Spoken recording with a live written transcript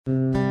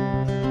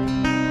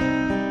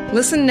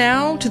Listen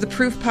now to the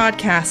Proof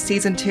Podcast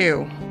Season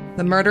 2,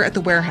 The Murder at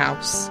the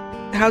Warehouse.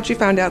 How'd you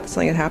find out that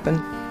something had happened?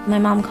 My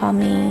mom called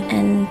me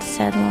and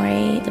said,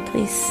 Lori, the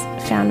police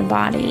found a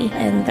body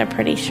and they're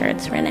pretty sure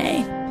it's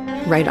Renee.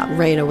 Right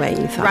away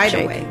you thought Right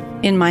Jake. away.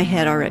 In my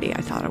head already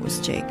I thought it was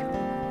Jake.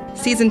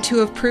 Season 2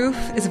 of Proof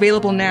is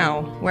available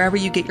now, wherever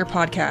you get your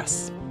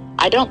podcasts.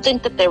 I don't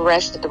think that they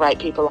arrested the right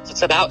people.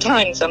 It's about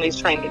time somebody's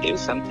trying to do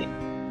something.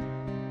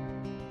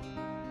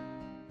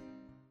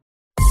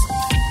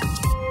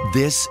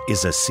 This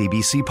is a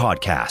CBC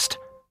podcast.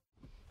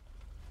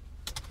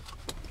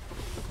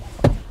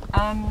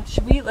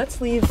 Let's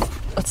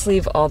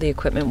leave all the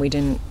equipment we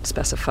didn't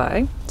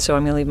specify. So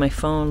I'm gonna leave my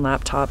phone,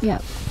 laptop,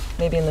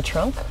 maybe in the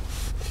trunk.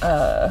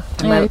 I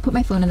put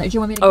my phone in there. Do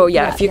you want me to? Oh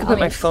yeah, if you could put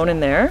my phone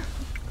in there.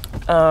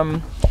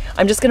 I'm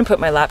just gonna put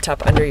my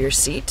laptop under your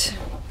seat,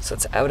 so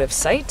it's out of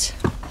sight.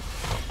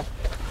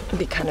 It'd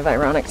be kind of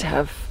ironic to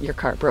have your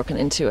car broken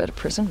into at a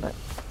prison, but.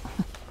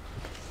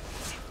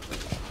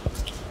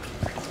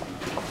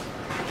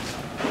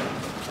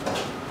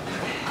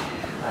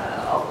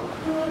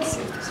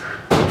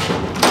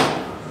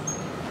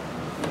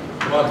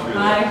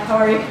 Hi, how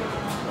are you?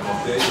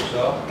 I'm okay,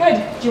 yourself?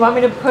 Good. Do you want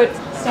me to put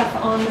stuff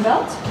on the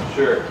belt?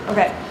 Sure.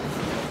 Okay.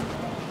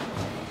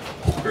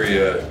 Who are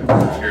you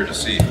here to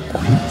see?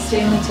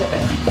 Stanley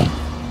Tippett.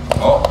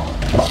 Oh,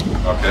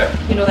 okay.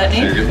 You know that So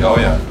name? you're good? Oh,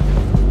 yeah.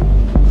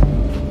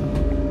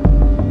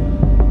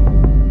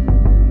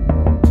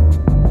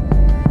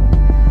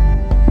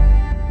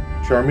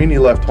 Sharmini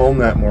left home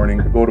that morning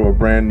to go to a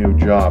brand new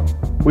job.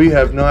 We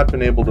have not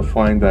been able to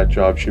find that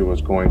job she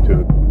was going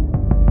to.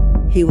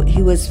 He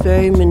was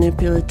very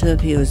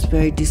manipulative, he was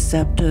very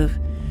deceptive,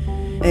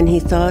 and he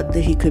thought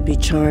that he could be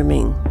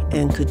charming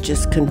and could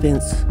just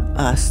convince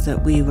us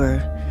that we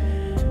were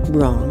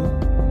wrong.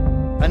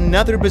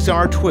 Another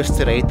bizarre twist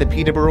today at the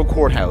Peterborough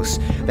Courthouse.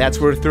 That's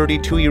where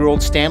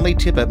 32-year-old Stanley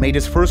Tippett made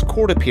his first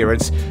court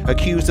appearance,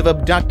 accused of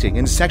abducting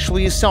and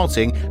sexually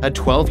assaulting a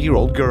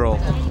 12-year-old girl.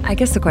 I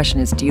guess the question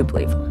is, do you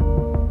believe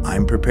him?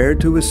 I'm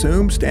prepared to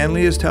assume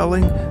Stanley is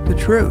telling the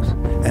truth,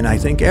 and I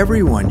think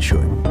everyone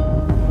should.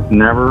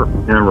 Never,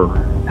 ever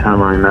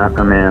have I met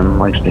a man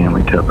like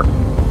Stanley Tippett.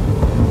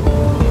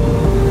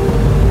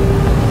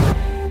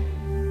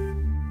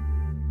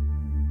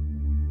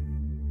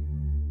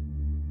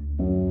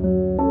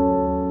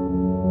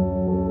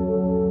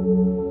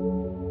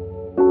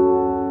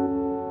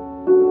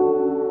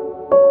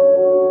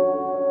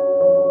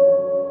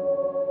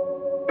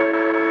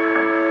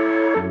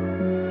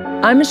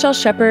 I'm Michelle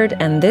Shepard,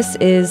 and this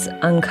is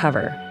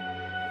Uncover.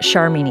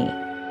 Sharmini.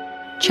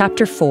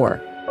 Chapter 4.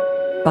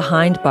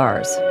 Behind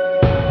Bars.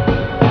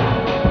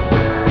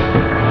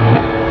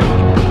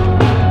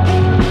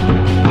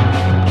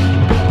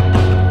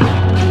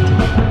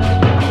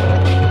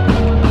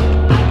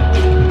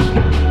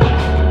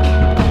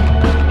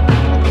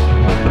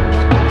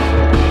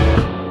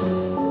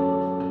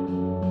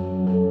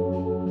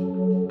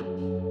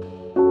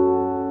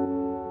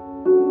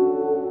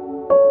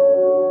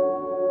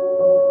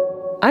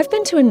 I've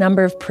been to a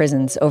number of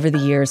prisons over the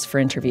years for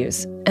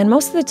interviews, and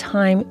most of the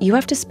time you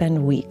have to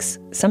spend weeks,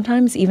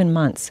 sometimes even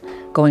months,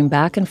 going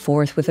back and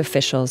forth with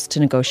officials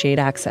to negotiate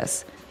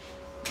access.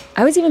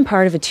 I was even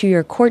part of a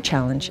 2-year court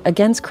challenge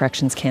against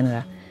Corrections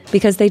Canada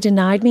because they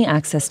denied me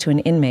access to an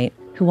inmate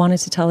who wanted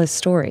to tell his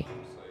story.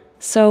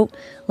 So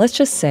let's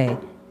just say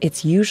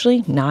it's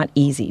usually not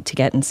easy to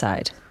get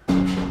inside.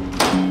 Hi.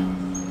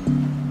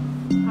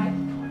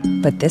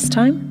 But this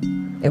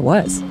time, it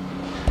was.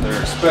 They're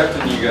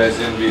expecting you guys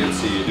in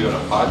B&C. You doing a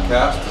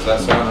podcast? Does that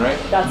sound right?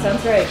 That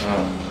sounds right.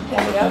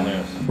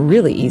 Oh,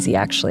 really easy,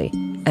 actually.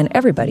 And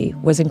everybody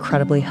was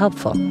incredibly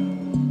helpful.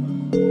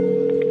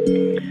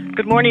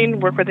 Good morning,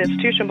 Work with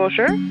Institution,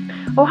 bonjour.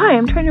 Oh, hi,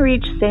 I'm trying to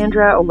reach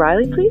Sandra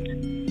O'Reilly, please.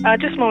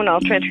 Just a moment,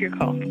 I'll transfer your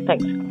call.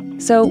 Thanks.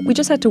 So we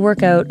just had to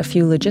work out a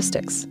few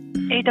logistics.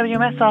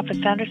 AWMS office,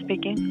 Sandra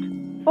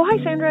speaking. Oh,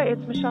 hi, Sandra,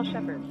 it's Michelle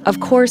Shepard. Of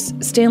course,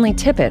 Stanley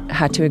Tippett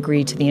had to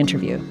agree to the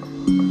interview.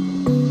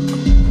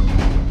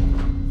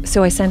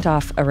 So I sent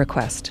off a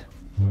request.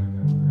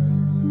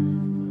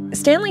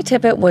 Stanley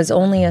Tippett was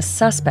only a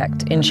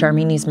suspect in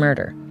Sharmini's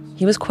murder.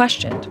 He was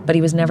questioned, but he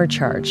was never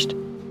charged.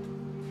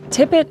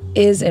 Tippett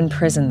is in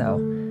prison,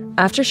 though.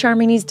 After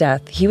Sharmini's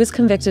death, he was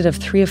convicted of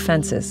 3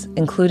 offenses,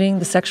 including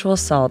the sexual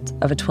assault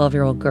of a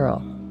 12-year-old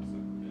girl.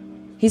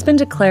 He's been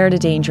declared a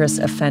dangerous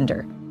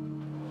offender.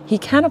 He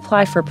can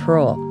apply for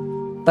parole,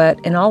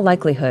 but in all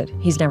likelihood,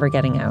 he's never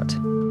getting out.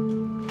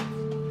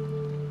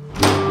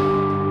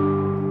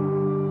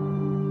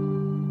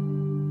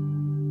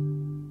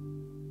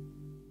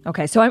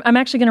 Okay, so I'm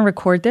actually going to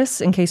record this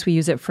in case we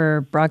use it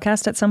for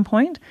broadcast at some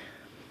point.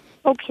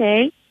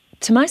 Okay.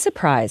 To my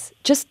surprise,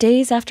 just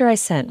days after I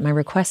sent my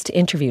request to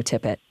interview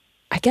Tippett,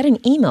 I get an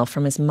email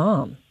from his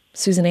mom,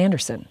 Susan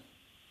Anderson.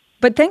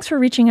 But thanks for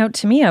reaching out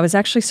to me. I was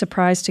actually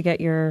surprised to get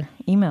your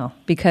email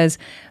because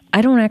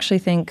I don't actually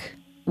think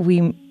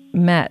we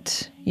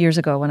met years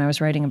ago when I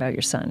was writing about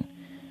your son.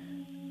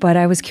 But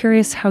I was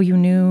curious how you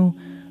knew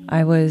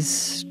I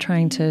was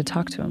trying to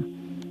talk to him.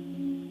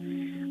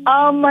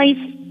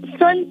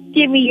 son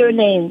gave me your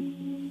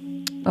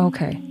name.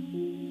 Okay.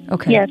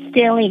 Yeah,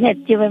 Stanley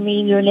had given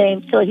me your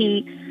name, so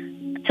he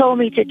told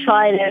me to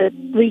try to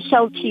reach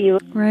out to you.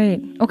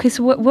 Right. Okay,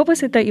 so what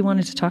was it that you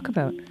wanted to talk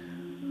about?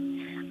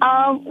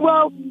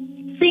 Well,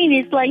 seeing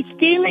is like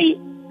Stanley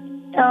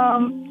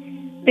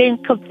been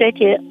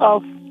convicted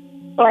of,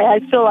 like, I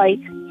feel like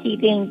he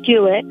didn't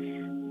do it.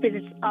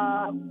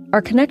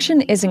 Our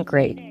connection isn't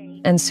great,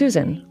 and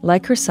Susan,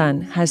 like her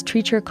son, has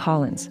Treacher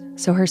Collins,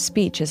 so her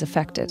speech is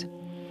affected.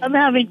 I'm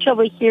having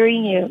trouble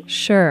hearing you.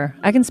 Sure,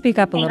 I can speak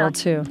up a little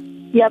too.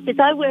 Yeah, because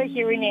I wear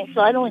hearing aids,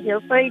 so I don't hear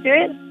very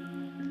good.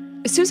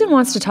 Susan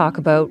wants to talk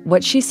about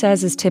what she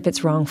says is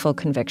Tippett's wrongful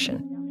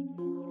conviction.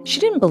 She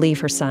didn't believe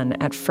her son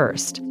at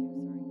first.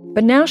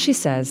 But now she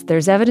says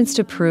there's evidence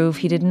to prove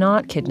he did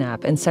not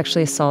kidnap and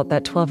sexually assault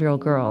that 12-year-old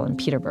girl in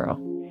Peterborough.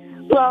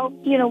 Well,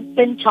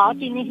 been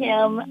talking to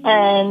him,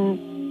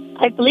 and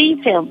I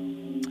believe him.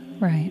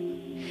 Right.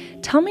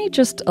 Tell me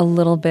just a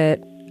little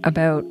bit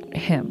about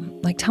him.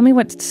 Like, tell me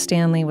what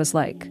Stanley was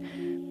like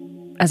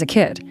as a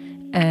kid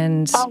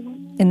and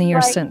in the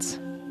years since.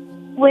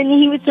 When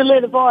he was a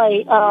little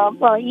boy,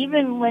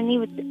 even when he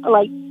was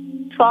like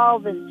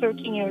 12 and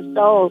 13 years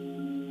old,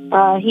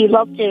 he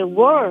loved to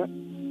work.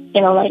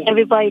 Like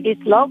everybody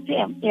just loved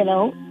him,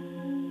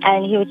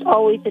 and he was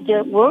always a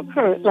good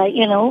worker,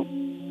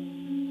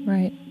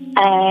 Right.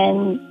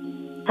 And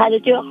had to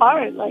do it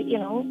hard,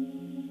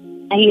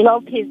 and he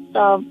loved his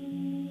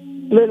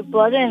little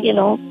brother,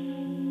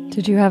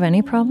 Did you have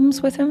any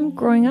problems with him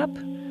growing up?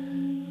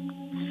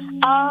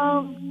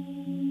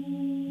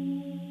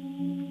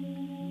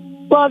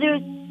 Well,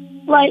 there's,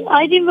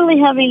 I didn't really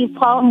have any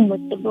problem with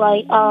him,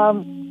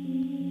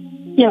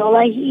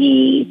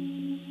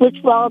 he was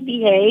well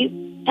behaved.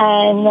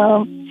 And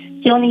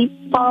the only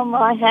problem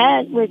I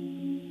had was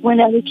when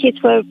other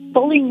kids were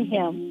bullying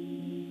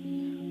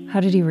him. How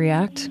did he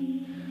react?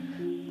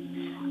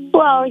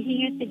 Well, he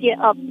used to get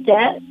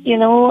upset,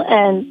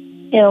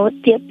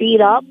 and, get beat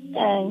up.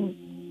 And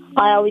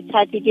I always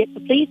had to get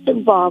the police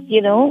involved,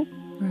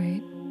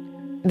 Right.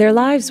 Their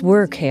lives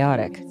were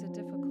chaotic.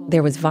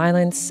 There was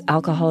violence,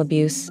 alcohol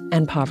abuse,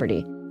 and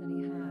poverty.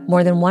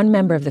 More than one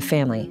member of the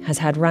family has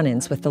had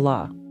run-ins with the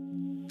law.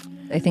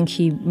 I think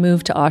he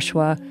moved to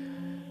Oshawa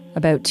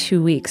about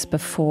 2 weeks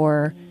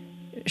before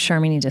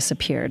Sharmini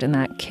disappeared and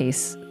that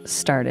case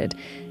started.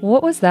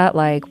 What was that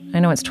like? I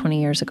know it's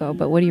 20 years ago,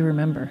 but what do you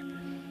remember?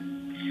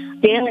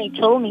 Stanley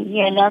told me he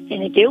had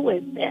nothing to do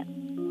with it,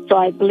 so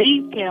I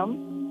believed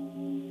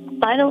him.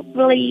 I don't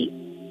really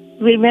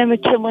remember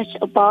too much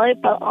about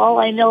it, but all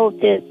I know is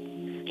that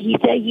he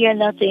said he had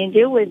nothing to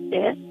do with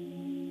it,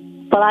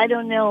 but I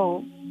don't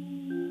know.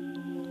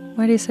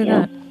 Why do you say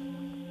that?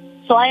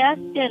 So I asked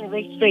him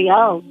to straight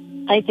out.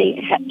 I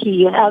say, do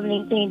you have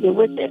anything to do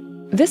with it?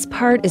 This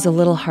part is a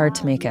little hard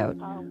to make out.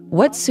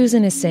 What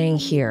Susan is saying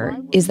here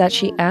is that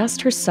she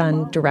asked her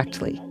son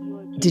directly,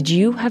 did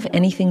you have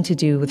anything to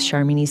do with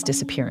Sharmini's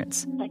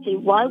disappearance? I say,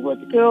 why would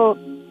the girl's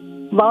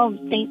mom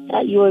think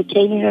that you were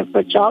taking her for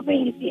a job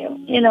interview,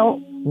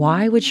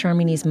 Why would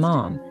Sharmini's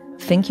mom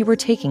think you were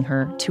taking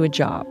her to a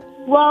job?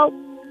 Well,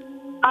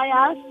 I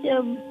asked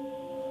him,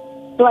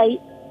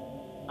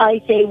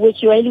 I say,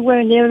 was you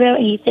anywhere near there?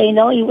 And he say,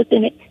 no, he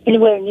wasn't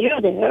anywhere near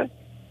there.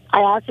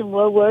 I asked him,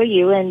 where were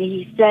you? And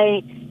he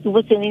say, he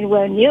wasn't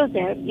anywhere near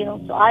there,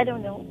 so I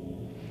don't know.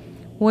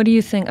 What do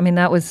you think? I mean,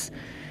 that was,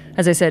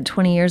 as I said,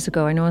 20 years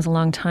ago. I know it was a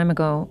long time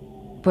ago,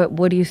 but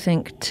what do you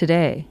think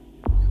today?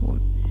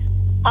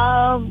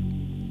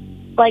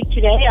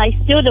 Today, I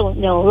still don't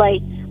know. I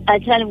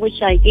kind of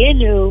wish I did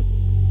know.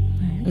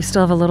 You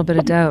still have a little bit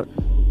of doubt.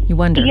 You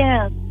wonder.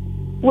 Yeah.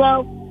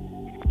 Well,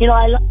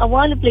 I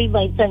want to believe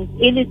my son's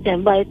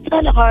innocent, but it's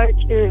kind of hard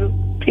to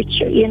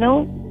picture,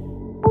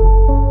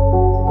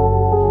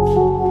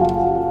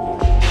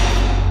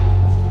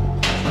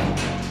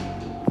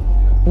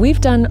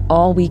 We've done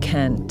all we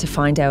can to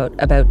find out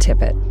about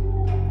Tippett.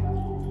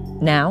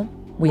 Now,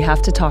 we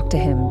have to talk to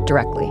him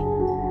directly.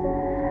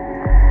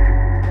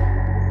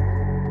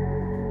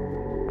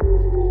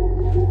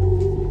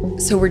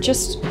 So we're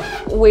just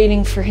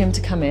waiting for him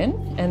to come in,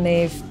 and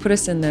they've put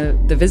us in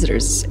the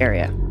visitors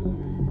area.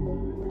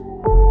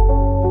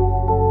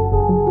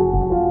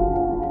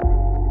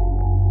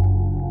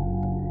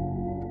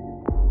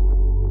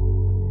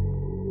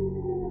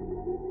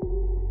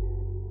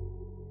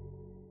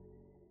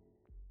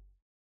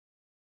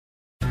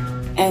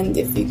 And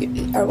if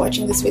you are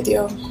watching this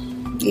video,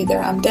 either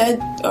I'm dead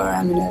or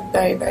I'm in a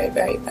very, very,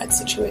 very bad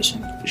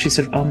situation. She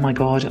said, oh my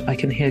God, I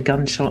can hear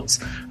gunshots.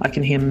 I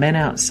can hear men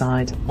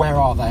outside. Where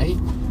are they?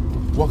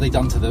 What have they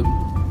done to them?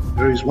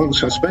 There is one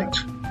suspect,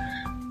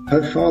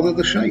 her father,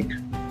 the Sheikh.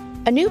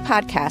 A new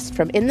podcast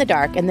from In the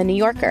Dark and The New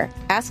Yorker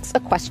asks a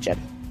question.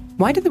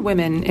 Why do the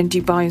women in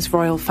Dubai's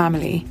royal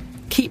family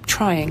keep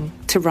trying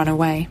to run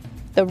away?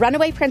 The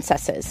Runaway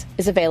Princesses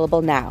is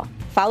available now.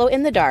 Follow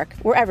In the Dark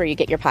wherever you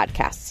get your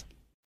podcasts.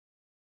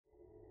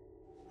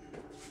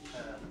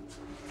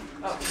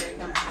 Oh, here you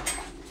come.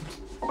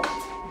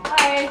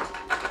 Hi.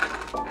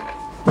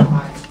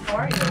 Hi. How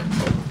are you?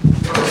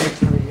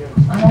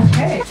 I'm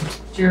okay.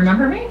 Did Do you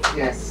remember me?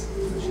 Yes,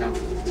 Michelle.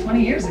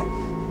 20 years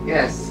ago.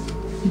 Yes.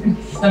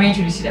 Let me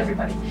introduce you to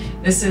everybody.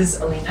 This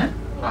is Alina.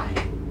 Hi.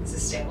 This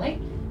is Stanley.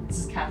 This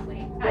is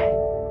Kathleen. Hi.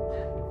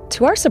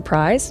 To our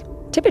surprise,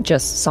 Tippett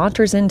just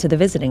saunters into the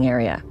visiting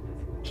area.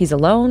 He's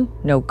alone,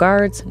 no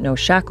guards, no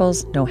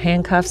shackles, no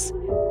handcuffs.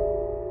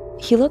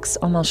 He looks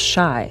almost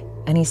shy,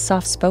 and he's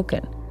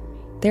soft-spoken.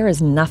 There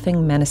is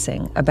nothing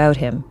menacing about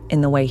him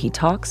in the way he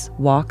talks,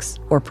 walks,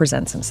 or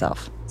presents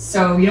himself.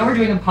 So, you know we're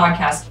doing a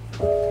podcast.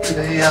 Could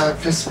I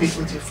just speak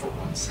with you for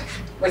 1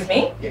 second? With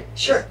me? Yeah.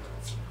 Sure.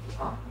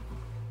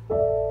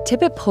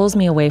 Tippett pulls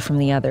me away from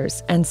the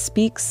others and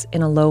speaks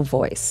in a low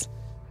voice.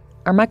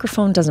 Our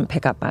microphone doesn't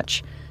pick up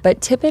much, but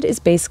Tippett is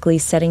basically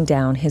setting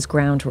down his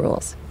ground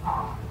rules.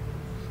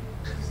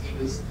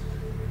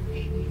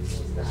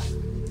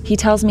 He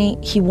tells me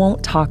he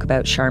won't talk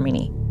about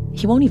Sharmini.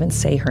 He won't even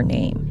say her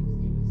name.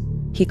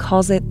 He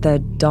calls it the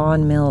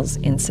Don Mills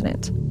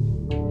incident.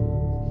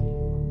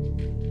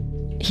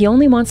 He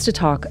only wants to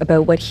talk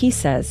about what he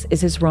says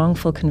is his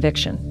wrongful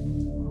conviction.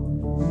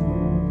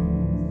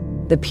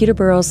 The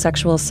Peterborough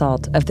sexual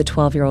assault of the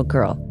 12-year-old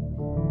girl.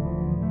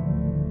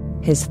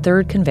 His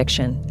third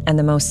conviction and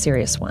the most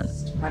serious one.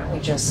 Why don't we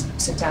just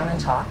sit down and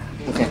talk?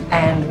 Okay.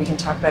 And we can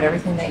talk about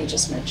everything that you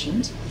just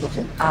mentioned.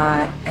 Okay.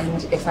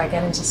 And if I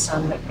get into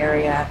some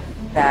area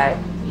that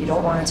you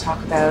don't want to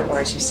talk about, or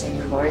as you say,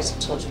 your lawyers have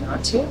told you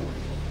not to,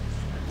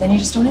 then you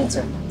just don't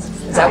answer.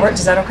 Does that work?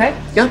 Is that okay?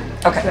 Yeah.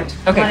 Okay. Good.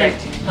 Okay, Wanna-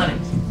 great. On it.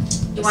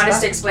 You want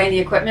us to explain the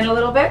equipment a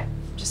little bit,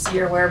 just so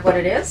you're aware of what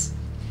it is?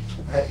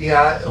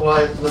 Yeah,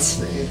 well, it's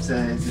a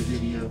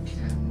video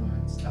camera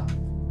and stuff.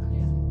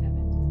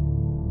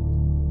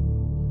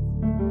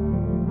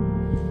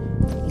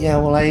 Yeah,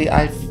 well,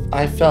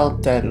 I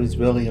felt that it was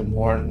really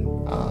important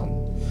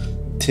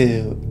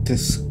to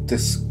this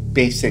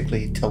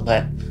basically to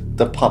let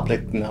the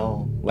public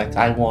know. Like,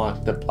 I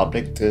want the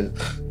public to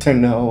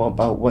know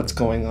about what's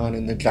going on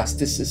in the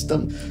justice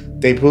system.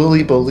 They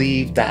really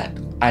believe that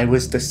I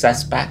was the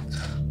suspect.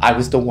 I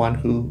was the one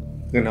who,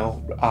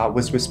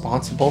 was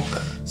responsible.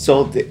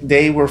 So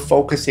they were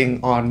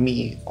focusing on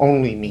me,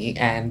 only me,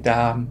 and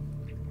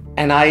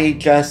I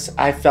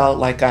felt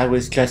like I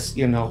was just,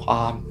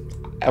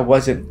 I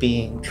wasn't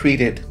being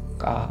treated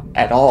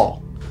at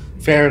all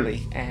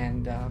fairly,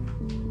 and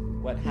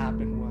what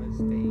happened was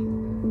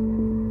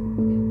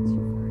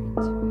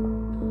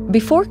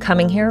Before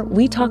coming here,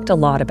 we talked a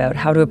lot about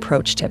how to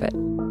approach Tippett,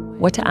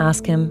 what to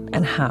ask him,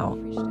 and how.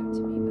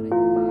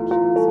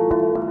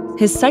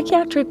 His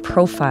psychiatric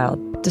profile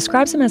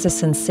describes him as a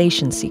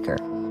sensation seeker,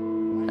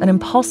 an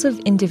impulsive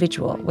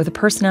individual with a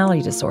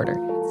personality disorder.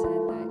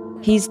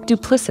 He's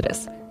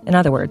duplicitous, in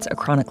other words, a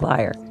chronic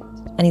liar,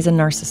 and he's a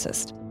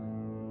narcissist.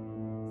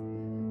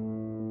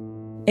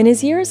 In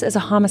his years as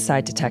a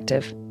homicide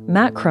detective,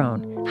 Matt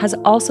Crone has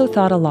also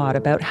thought a lot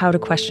about how to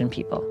question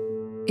people.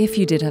 If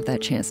you did have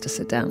that chance to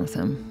sit down with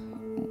him,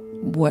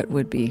 what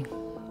would be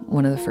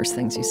one of the first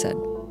things you said?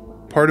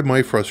 Part of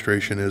my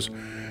frustration is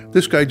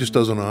this guy just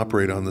doesn't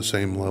operate on the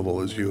same level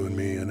as you and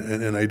me,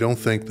 and I don't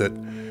think that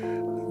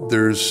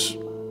there's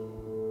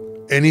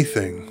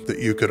anything that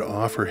you could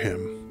offer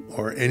him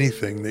or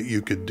anything that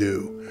you could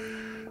do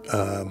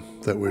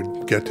that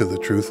would get to the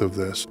truth of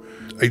this.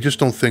 I just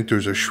don't think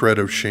there's a shred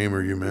of shame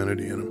or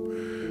humanity in him.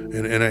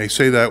 And I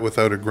say that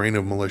without a grain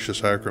of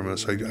malicious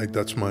acrimony.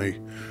 That's my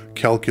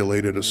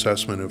calculated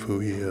assessment of who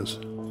he is.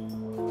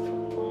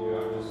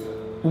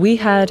 We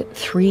had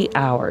 3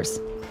 hours,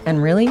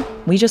 and really,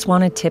 we just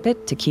wanted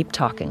Tippett to keep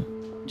talking.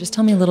 Just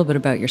tell me a little bit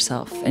about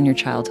yourself and your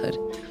childhood.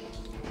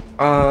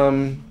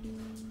 I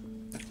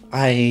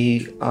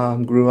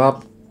grew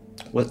up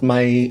with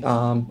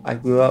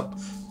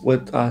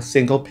a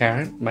single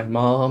parent. My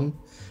mom,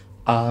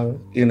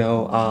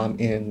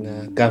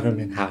 in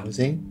government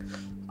housing.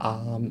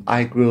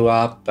 I grew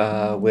up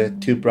with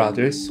 2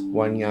 brothers,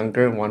 one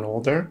younger and one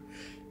older,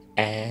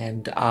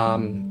 and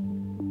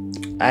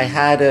I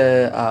had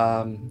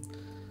a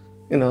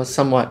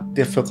somewhat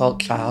difficult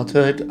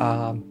childhood,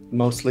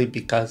 mostly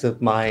because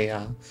of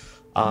my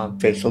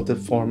facial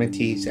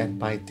deformities and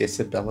my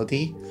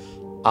disability.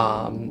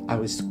 I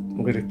was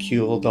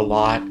ridiculed a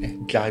lot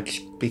and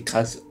judged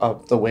because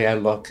of the way I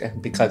look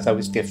and because I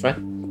was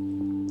different.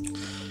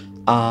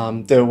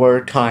 There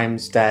were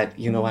times that,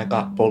 I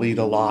got bullied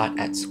a lot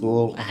at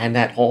school and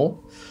at home.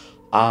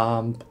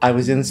 I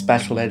was in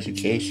special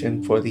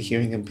education for the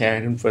hearing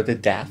impaired and for the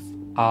deaf.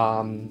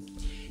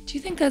 Do you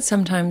think that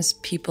sometimes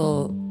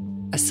people,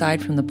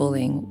 aside from the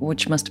bullying,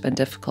 which must have been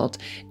difficult,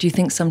 do you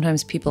think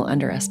sometimes people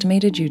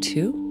underestimated you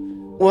too?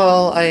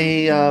 Well,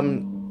 I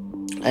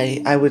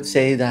would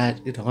say that,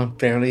 I'm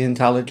fairly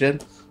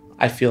intelligent.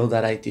 I feel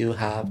that I do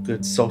have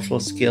good social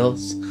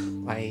skills.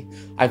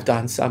 I've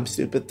done some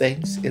stupid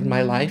things in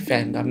my life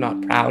and I'm not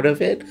proud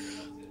of it.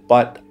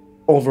 But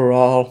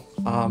overall,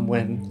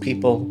 when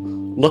people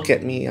look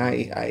at me,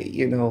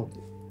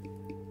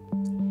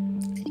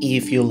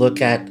 if you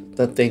look at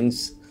the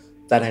things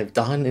that I've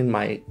done in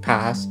my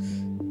past,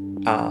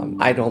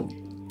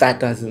 that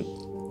doesn't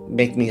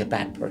make me a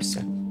bad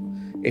person.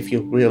 If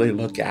you really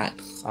look at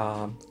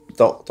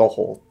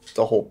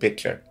the whole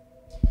picture.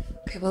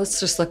 Okay, well, let's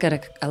just look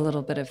at a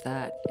little bit of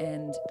that.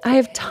 And I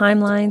have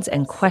timelines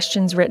and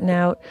questions written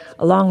out,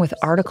 along with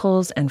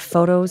articles and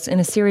photos in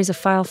a series of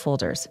file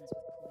folders.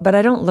 But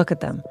I don't look at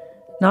them,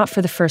 not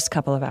for the first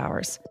couple of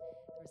hours.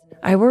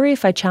 I worry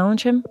if I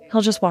challenge him,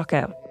 he'll just walk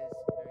out.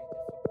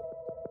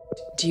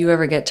 Do you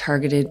ever get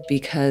targeted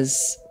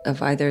because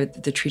of either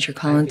the Treacher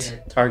Collins? I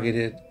get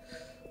targeted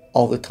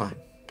all the time,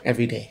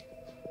 every day.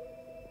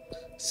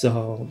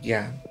 So,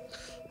 yeah,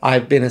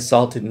 I've been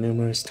assaulted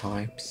numerous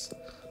times,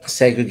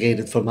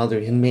 segregated from other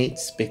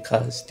inmates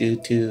because due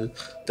to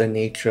the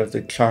nature of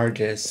the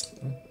charges,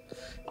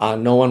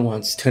 no one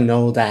wants to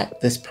know that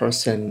this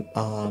person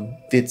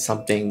did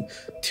something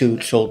to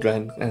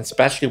children, and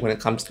especially when it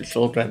comes to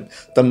children,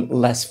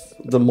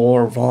 the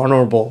more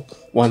vulnerable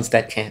ones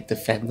that can't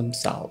defend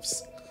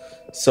themselves.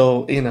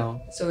 So,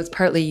 So it's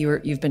partly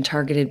you've been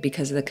targeted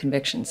because of the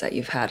convictions that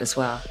you've had as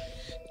well.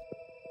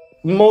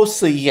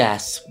 Mostly,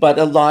 yes, but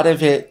a lot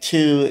of it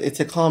too, it's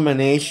a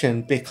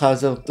combination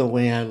because of the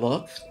way I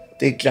look.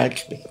 They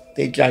judge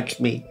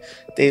me.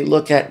 They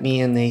look at me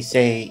and they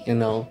say,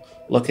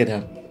 look at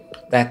him,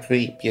 that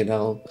creep,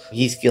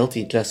 he's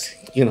guilty, just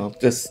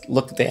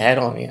look at the head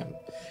on him.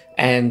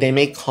 And they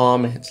make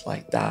comments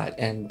like that.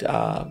 And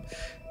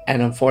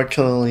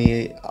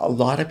unfortunately, a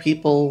lot of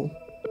people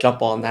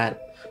jump on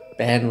that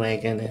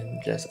bandwagon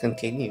and just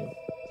continue.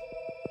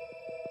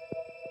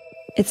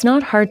 It's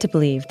not hard to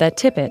believe that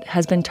Tippett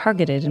has been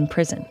targeted in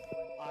prison.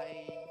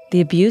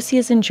 The abuse he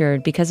has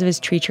endured because of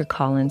his Treacher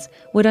Collins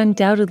would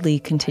undoubtedly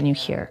continue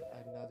here.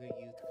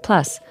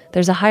 Plus,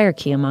 there's a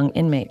hierarchy among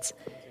inmates,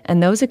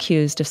 and those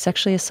accused of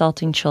sexually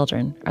assaulting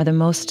children are the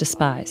most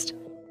despised.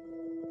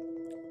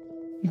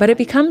 But it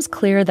becomes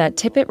clear that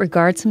Tippett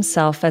regards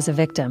himself as a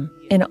victim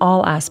in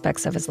all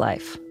aspects of his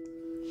life.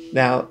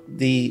 Now,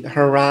 the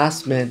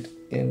harassment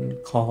in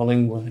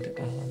Collingwood,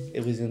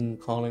 it was in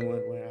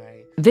Collingwood where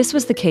This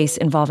was the case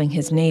involving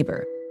his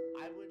neighbor.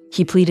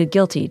 He pleaded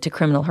guilty to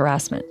criminal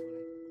harassment.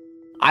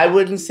 I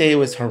wouldn't say it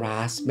was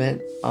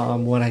harassment,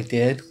 what I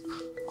did.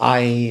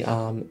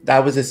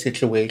 That was a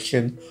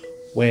situation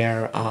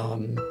where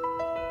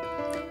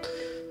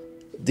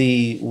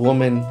the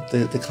woman,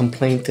 the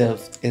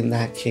complainant in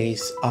that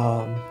case,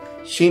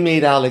 she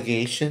made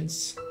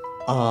allegations.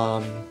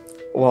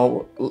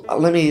 Well,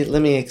 let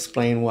me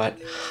explain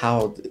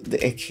how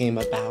it came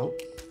about.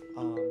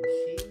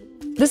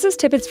 This is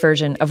Tippett's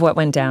version of what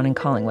went down in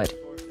Collingwood.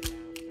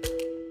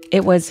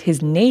 It was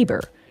his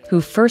neighbor who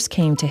first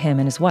came to him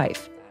and his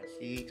wife.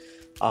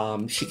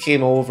 She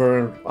came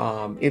over,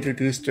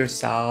 introduced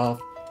herself.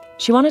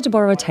 She wanted to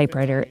borrow a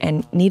typewriter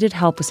and needed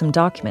help with some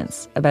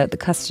documents about the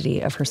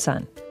custody of her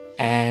son.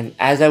 And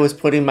as I was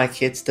putting my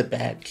kids to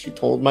bed, she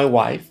told my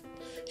wife,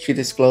 she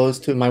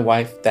disclosed to my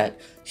wife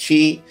that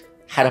she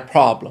had a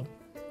problem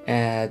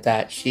and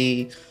that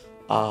she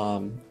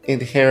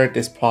inherited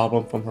this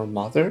problem from her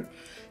mother.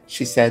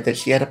 She said that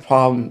she had a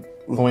problem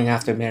going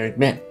after married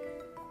men.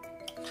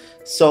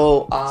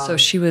 So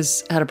she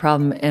had a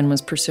problem and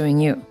was pursuing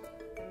you?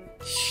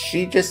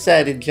 She just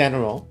said in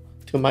general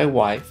to my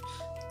wife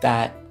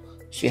that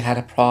she had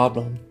a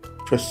problem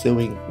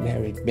pursuing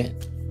married men.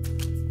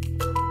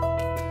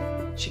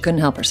 She couldn't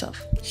help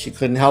herself. She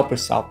couldn't help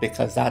herself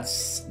because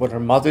that's what her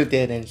mother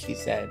did, and she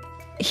said.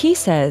 He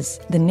says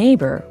the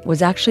neighbor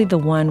was actually the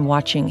one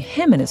watching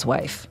him and his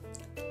wife.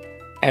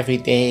 Every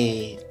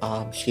day,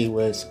 she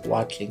was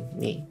watching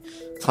me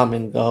come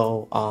and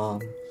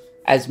go.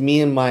 As me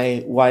and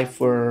my wife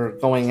were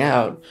going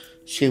out,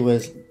 she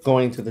was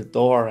going to the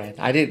door, and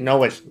I didn't know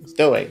what she was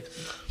doing,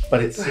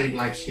 but it seemed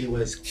like she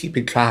was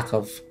keeping track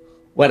of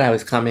when I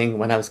was coming,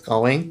 when I was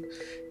going.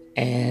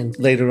 And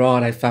later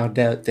on, I found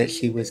out that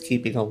she was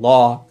keeping a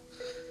log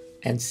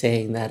and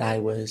saying that I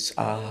was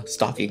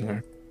stalking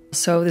her.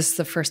 So this is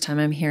the first time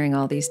I'm hearing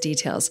all these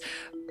details.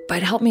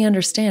 But help me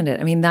understand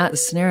it. I mean, that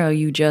scenario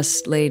you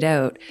just laid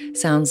out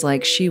sounds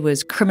like she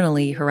was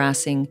criminally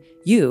harassing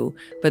you,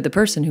 but the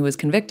person who was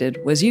convicted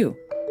was you.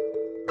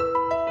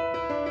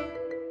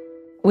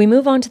 We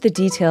move on to the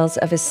details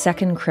of his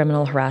second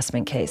criminal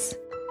harassment case.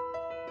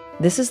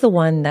 This is the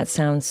one that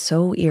sounds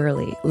so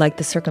eerily like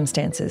the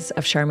circumstances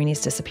of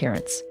Sharmini's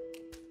disappearance.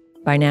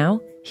 By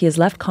now, he has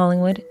left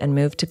Collingwood and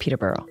moved to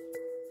Peterborough.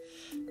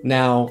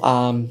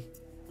 Now,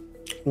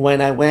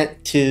 when I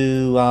went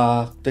to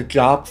the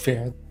job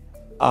fair,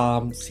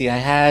 I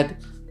had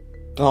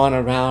gone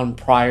around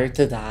prior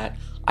to that.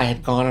 I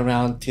had gone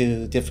around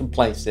to different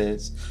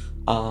places,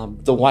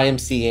 the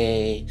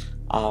YMCA,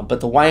 but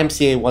the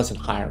YMCA wasn't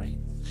hiring.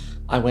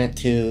 I went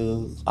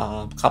to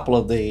a couple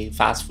of the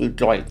fast food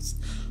joints.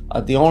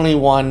 The only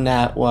one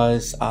that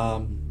was,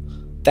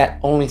 that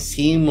only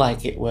seemed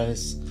like it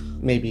was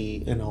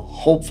maybe,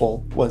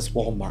 hopeful was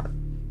Walmart.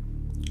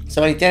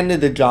 So I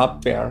attended the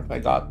job fair. I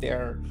got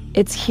there.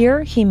 It's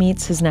here he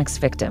meets his next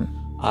victim.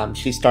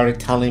 She started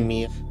telling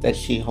me that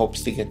she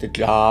hopes to get the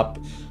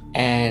job.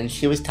 And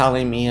she was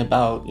telling me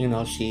about,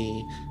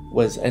 she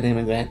was an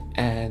immigrant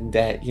and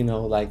that,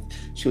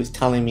 she was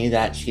telling me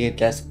that she had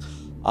just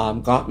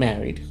got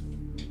married.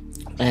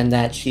 and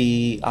that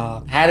she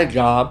had a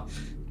job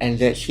and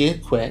that she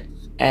had quit.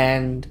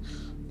 And,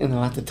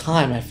 at the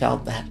time I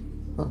felt that,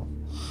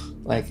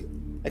 like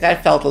I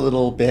felt a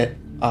little bit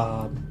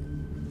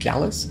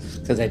jealous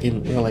because I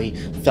didn't really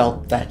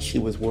felt that she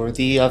was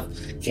worthy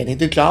of getting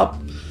the job.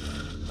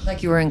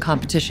 Like you were in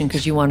competition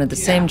because you wanted the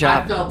same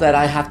job. I felt that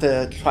I have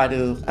to try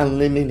to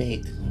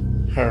eliminate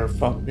her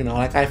from,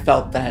 I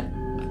felt that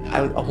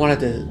I wanted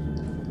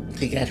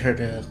to get her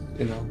to,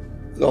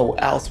 go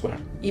elsewhere.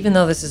 Even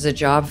though this is a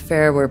job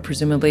fair where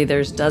presumably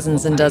there's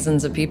dozens and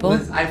dozens of people?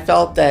 I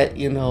felt that,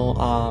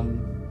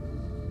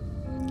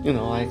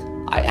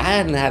 I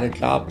hadn't had a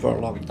job for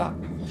a long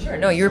time. Sure,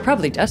 no, you were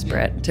probably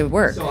desperate to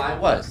work. So I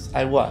was,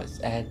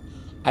 and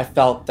I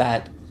felt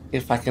that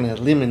if I can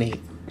eliminate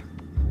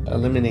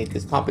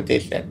this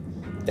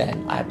competition,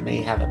 then I may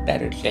have a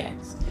better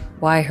chance.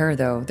 Why her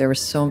though? There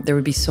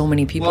would be so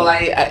many people. Well,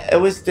 I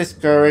was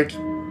discouraged.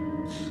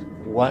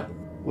 What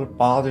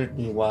bothered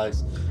me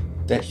was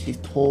that she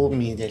told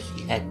me that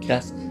she had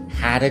just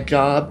had a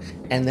job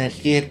and that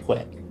she had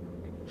quit.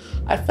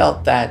 I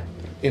felt that,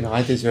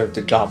 I deserved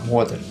a job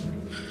more than her.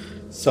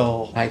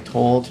 So I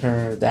told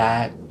her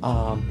that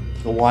the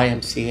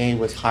YMCA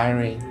was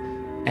hiring,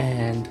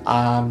 and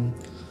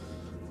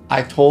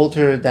I told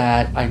her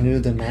that I knew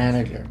the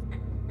manager.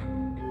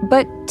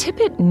 But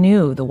Tippett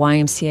knew the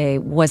YMCA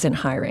wasn't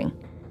hiring,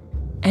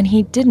 and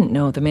he didn't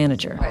know the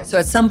manager. So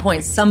at some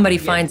point, somebody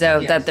finds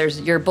out that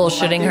you're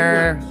bullshitting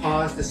her. What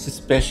caused the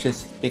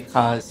suspicious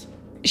because...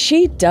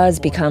 She does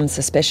become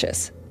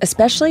suspicious,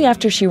 especially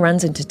after she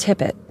runs into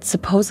Tippett,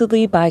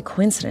 supposedly by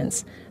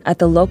coincidence, at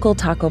the local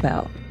Taco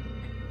Bell.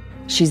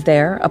 She's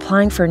there,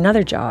 applying for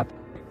another job,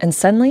 and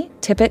suddenly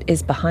Tippett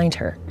is behind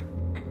her.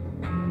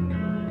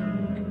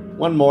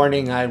 One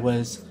morning, I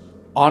was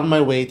on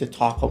my way to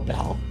Taco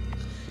Bell,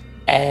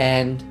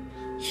 and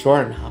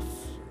sure enough,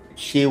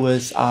 she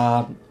was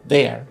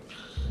there.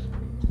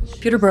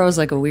 Peterborough is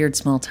like a weird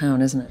small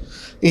town, isn't it?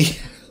 Yeah.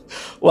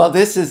 Well,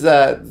 this is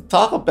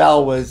Taco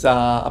Bell was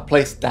a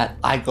place that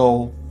I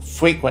go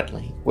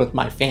frequently with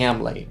my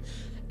family,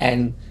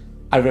 and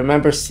I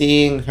remember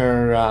seeing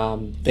her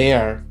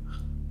there,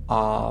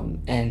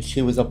 and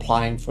she was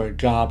applying for a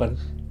job, and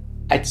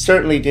I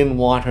certainly didn't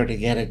want her to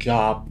get a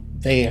job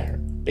there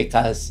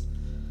because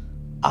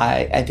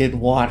I didn't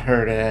want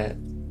her to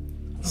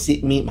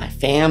meet my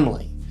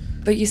family.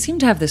 But you seem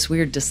to have this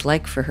weird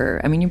dislike for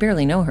her. I mean, you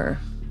barely know her.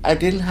 I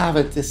didn't have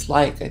a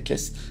dislike. I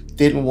just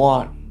didn't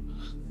want...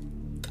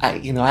 I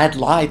had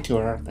lied to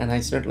her, and I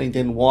certainly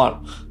didn't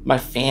want my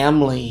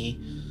family,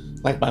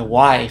 like my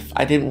wife.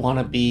 I didn't want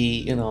to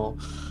be,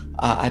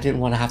 I didn't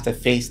want to have to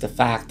face the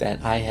fact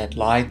that I had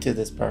lied to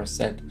this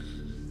person.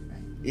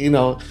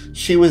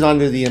 She was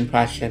under the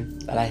impression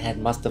that I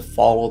must have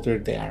followed her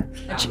there.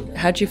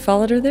 Had you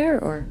followed her there,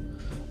 or?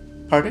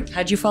 Pardon?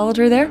 Had you followed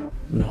her there?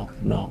 No,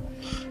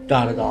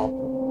 not at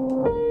all.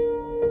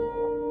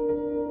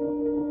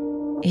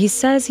 He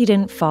says he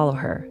didn't follow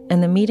her,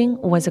 and the meeting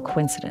was a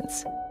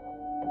coincidence.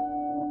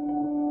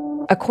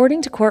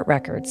 According to court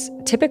records,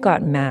 Tippett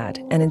got mad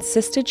and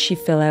insisted she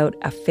fill out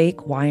a fake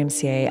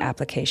YMCA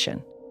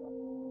application.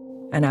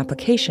 An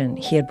application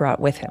he had brought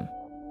with him.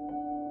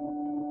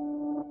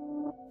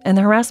 And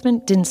the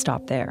harassment didn't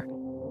stop there.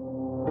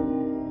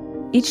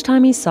 Each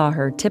time he saw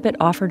her, Tippett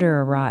offered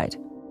her a ride.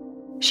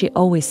 She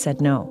always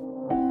said no.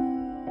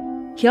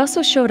 He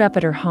also showed up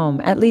at her home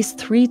at least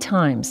 3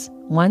 times,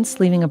 once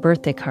leaving a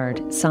birthday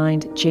card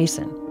signed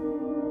Jason.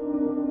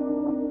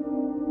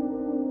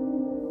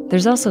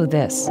 There's also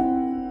this.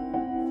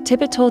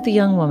 Tippett told the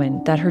young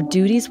woman that her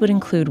duties would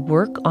include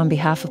work on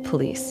behalf of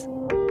police.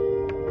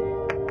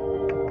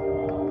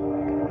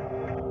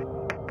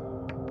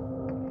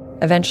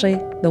 Eventually,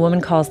 the woman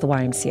calls the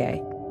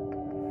YMCA.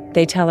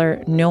 They tell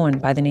her no one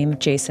by the name of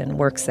Jason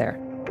works there,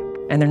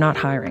 and they're not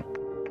hiring.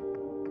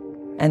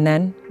 And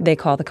then they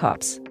call the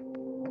cops.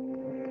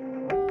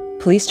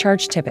 Police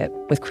charge Tippett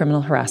with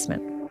criminal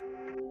harassment.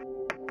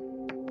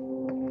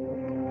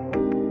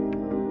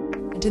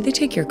 Did they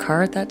take your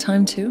car at that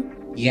time too?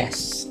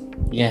 Yes,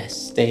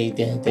 they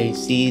did. They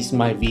seized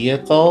my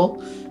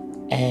vehicle,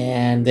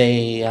 and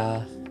they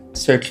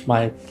searched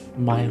my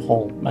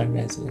home, my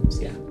residence.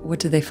 Yeah. What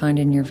did they find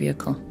in your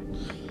vehicle?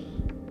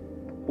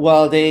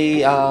 Well,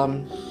 they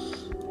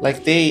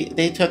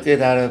they took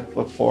it out of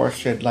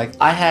proportion. Like,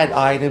 I had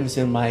items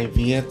in my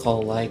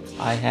vehicle. Like,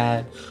 I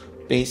had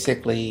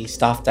basically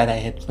stuff that I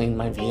had cleaned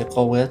my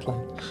vehicle with. Like,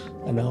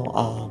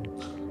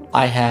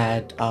 I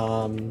had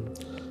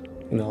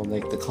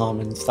like the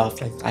common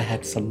stuff. Like, I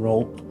had some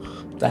rope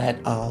that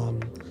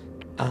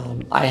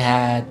I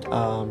had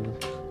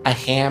a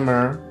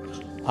hammer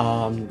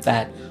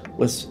that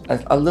was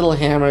a little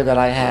hammer that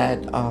I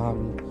had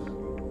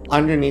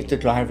underneath the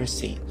driver's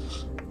seat.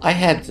 I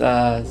had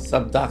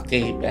some duct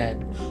tape,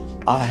 and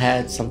I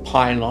had some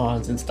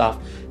pylons and stuff.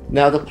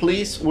 Now, the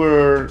police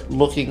were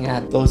looking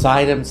at those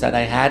items that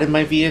I had in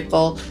my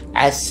vehicle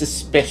as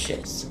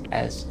suspicious,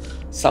 as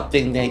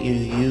something that you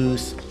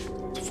use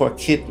for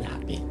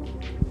kidnapping.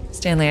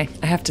 Stanley,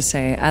 I have to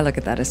say, I look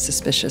at that as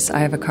suspicious. I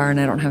have a car and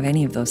I don't have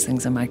any of those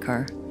things in my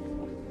car.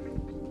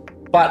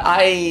 But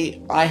I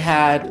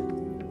had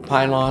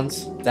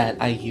pylons that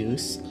I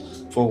use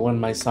for when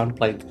my son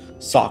played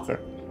soccer.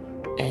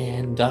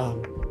 And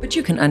but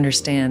you can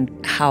understand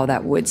how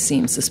that would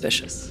seem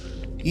suspicious.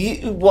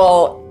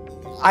 Well,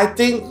 I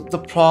think the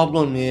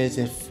problem is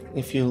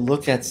if you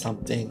look at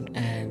something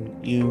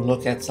and you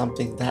look at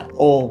something that,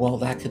 oh, well,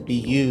 that could be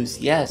used.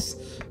 Yes,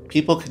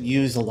 people could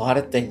use a lot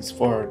of things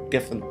for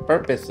different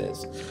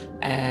purposes.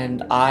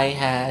 And I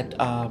had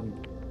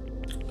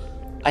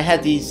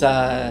these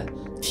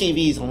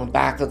TVs on the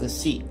back of the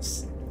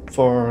seats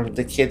for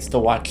the kids to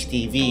watch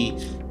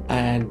TV.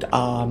 And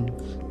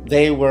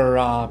they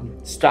were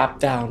strapped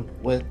down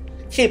with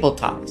cable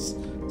ties.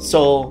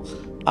 So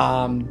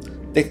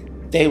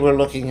they were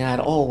looking at,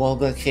 oh, well,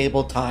 the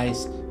cable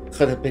ties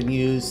could have been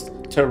used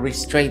to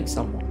restrain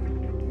someone.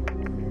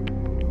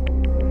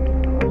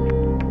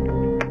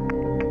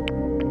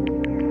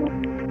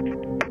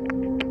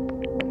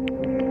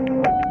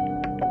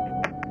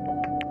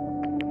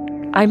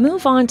 I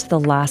move on to the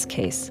last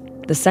case,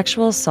 the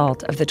sexual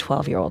assault of the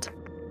 12-year-old.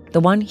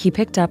 The one he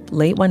picked up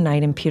late one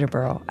night in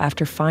Peterborough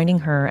after finding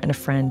her and a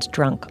friend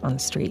drunk on the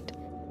street.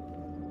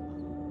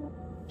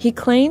 He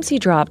claims he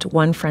dropped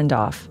one friend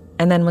off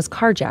and then was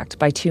carjacked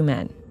by two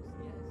men.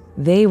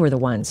 They were the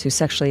ones who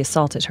sexually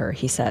assaulted her,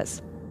 he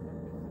says.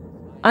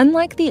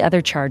 Unlike the other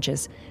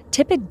charges,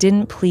 Tippett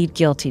didn't plead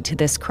guilty to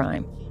this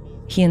crime.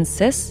 He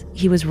insists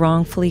he was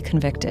wrongfully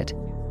convicted,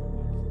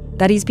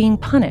 that he's being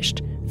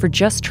punished for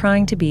just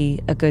trying to be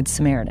a good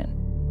Samaritan.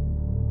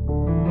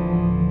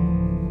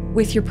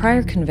 With your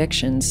prior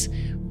convictions,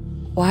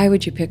 why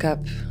would you pick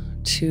up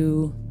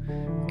two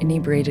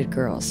inebriated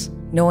girls,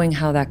 knowing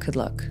how that could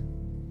look?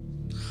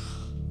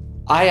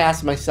 I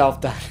ask myself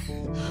that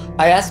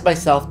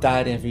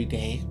every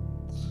day,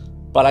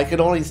 but I can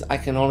only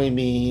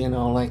be,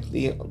 like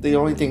the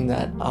only thing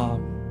that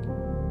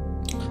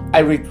I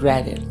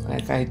regret it.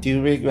 Like, I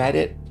do regret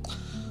it,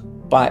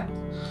 but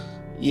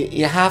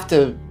you have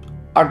to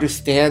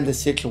understand the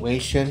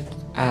situation.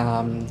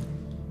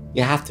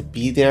 You have to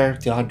be there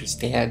to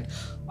understand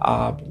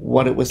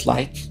what it was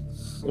like.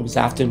 It was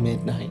after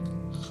midnight.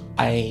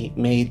 I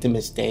made the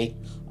mistake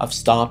of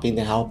stopping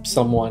to help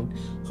someone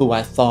who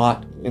I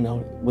thought,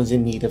 was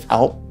in need of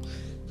help.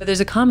 But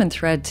there's a common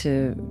thread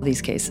to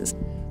these cases.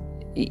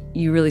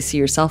 You really see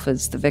yourself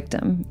as the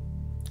victim.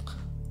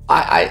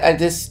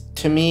 This,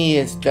 to me,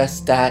 is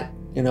just that,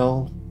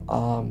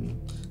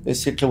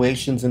 there's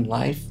situations in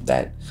life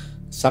that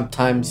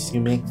sometimes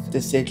you make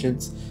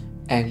decisions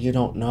and you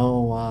don't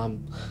know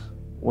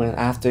when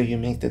after you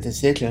make the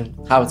decision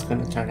how it's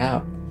going to turn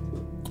out.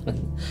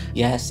 And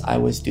yes, I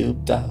was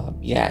duped.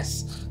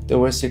 Yes, there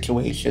were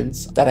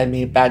situations that I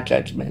made bad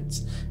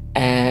judgments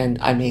and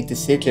I made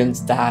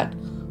decisions that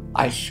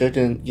I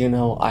shouldn't,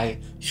 I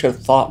should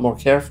have thought more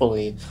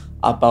carefully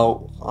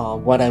about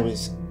what I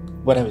was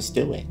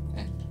doing.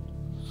 And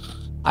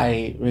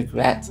I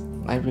regret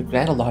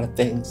a lot of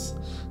things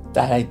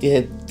that I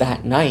did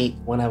that night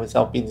when I was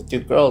helping the two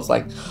girls.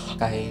 Like,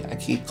 I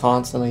keep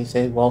constantly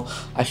saying, well,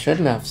 I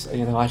shouldn't have,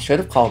 I should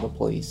have called the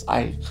police.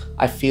 I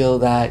feel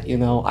that,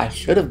 I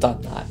should have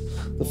done that.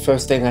 The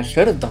first thing I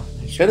should have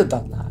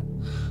done that.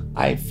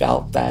 I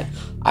felt that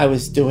I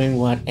was doing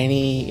what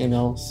any,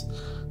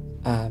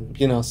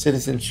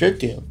 citizen should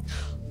do.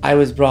 I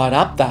was brought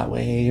up that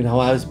way,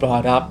 I was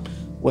brought up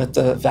with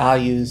the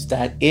values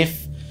that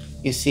if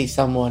you see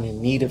someone in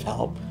need of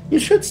help, you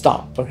should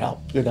stop for help,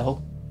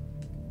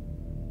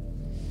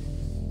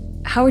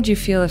 How would you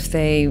feel if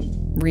they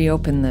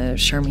reopen the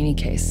Sharmini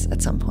case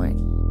at some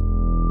point?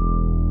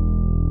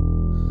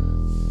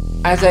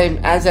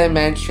 As I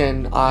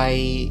mentioned,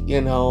 I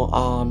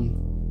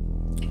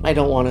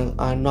don't want to.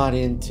 I'm not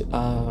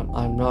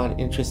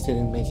interested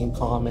in making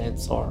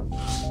comments or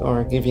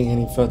giving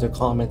any further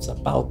comments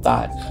about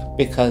that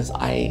because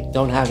I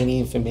don't have any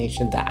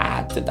information to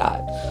add to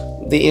that.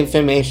 The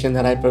information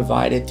that I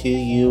provided to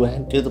you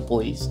and to the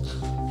police,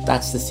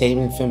 that's the same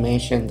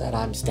information that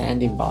I'm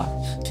standing by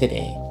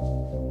today.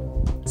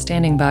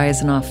 Standing by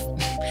is an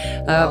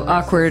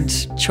awkward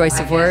choice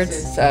of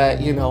words.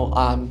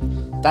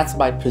 That's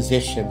my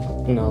position.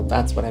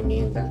 That's what I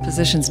mean.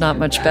 Position's not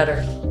much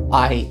better.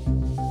 I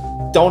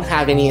don't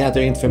have any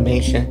other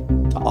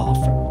information to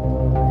offer.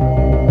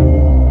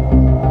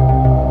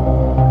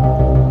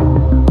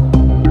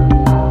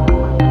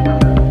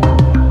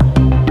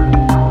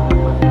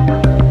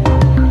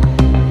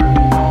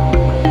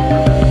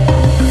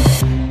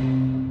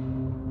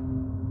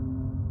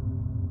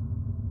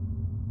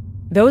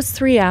 Those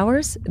 3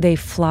 hours, they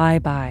fly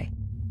by,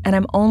 and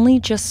I'm only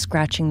just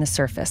scratching the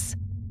surface.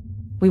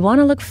 We want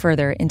to look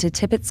further into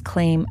Tippett's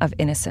claim of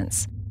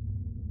innocence.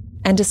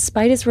 And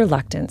despite his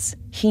reluctance,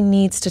 he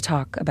needs to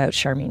talk about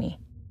Sharmini.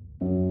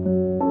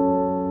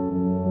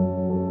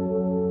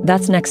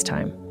 That's next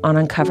time on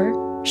Uncover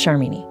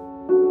Sharmini.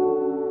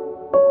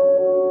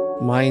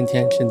 My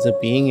intentions of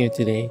being here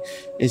today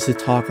is to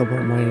talk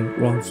about my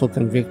wrongful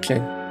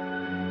conviction.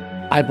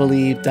 I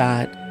believe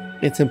that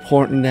it's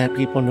important that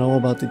people know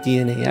about the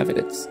DNA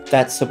evidence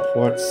that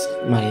supports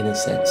my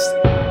innocence.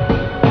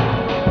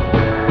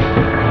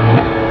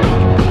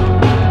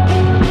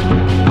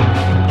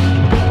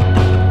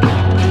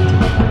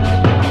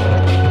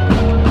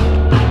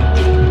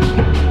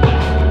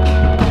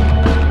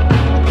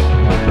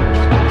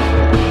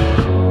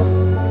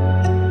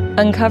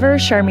 Uncover,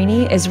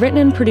 Sharmini is written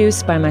and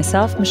produced by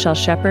myself, Michelle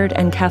Shepard,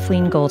 and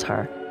Kathleen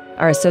Goldhar.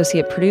 Our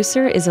associate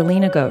producer is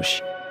Alina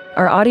Ghosh.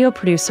 Our audio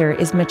producer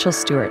is Mitchell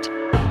Stewart.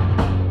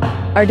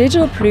 Our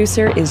digital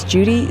producer is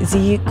Judy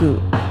Z. Gu.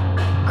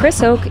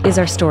 Chris Oak is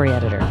our story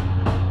editor.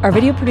 Our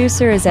video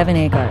producer is Evan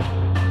Agard.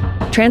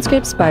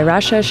 Transcripts by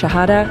Rasha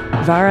Shahada,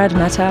 Varad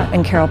Mehta,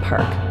 and Carol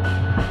Park.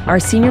 Our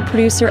senior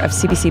producer of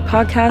CBC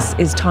Podcasts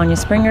is Tanya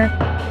Springer,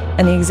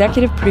 and the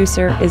executive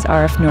producer is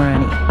Arif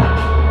Noorani.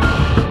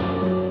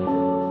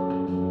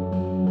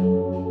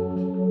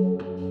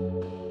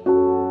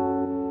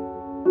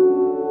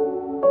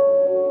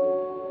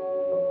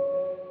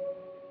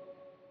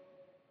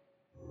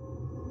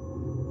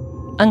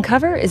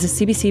 Uncover is a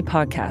CBC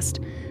podcast.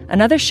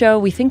 Another show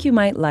we think you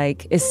might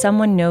like is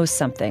Someone Knows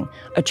Something,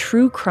 a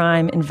true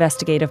crime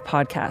investigative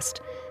podcast.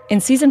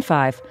 In Season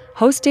 5,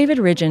 host David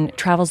Ridgen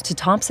travels to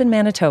Thompson,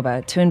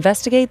 Manitoba to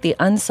investigate the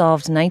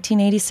unsolved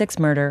 1986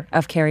 murder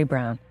of Carrie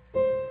Brown.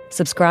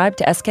 Subscribe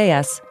to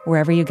SKS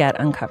wherever you get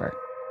Uncover.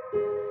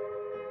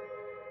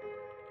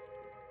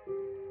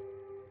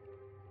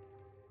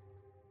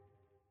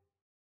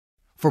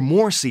 For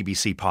more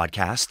CBC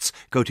podcasts,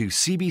 go to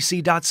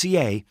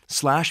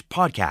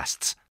cbc.ca/podcasts.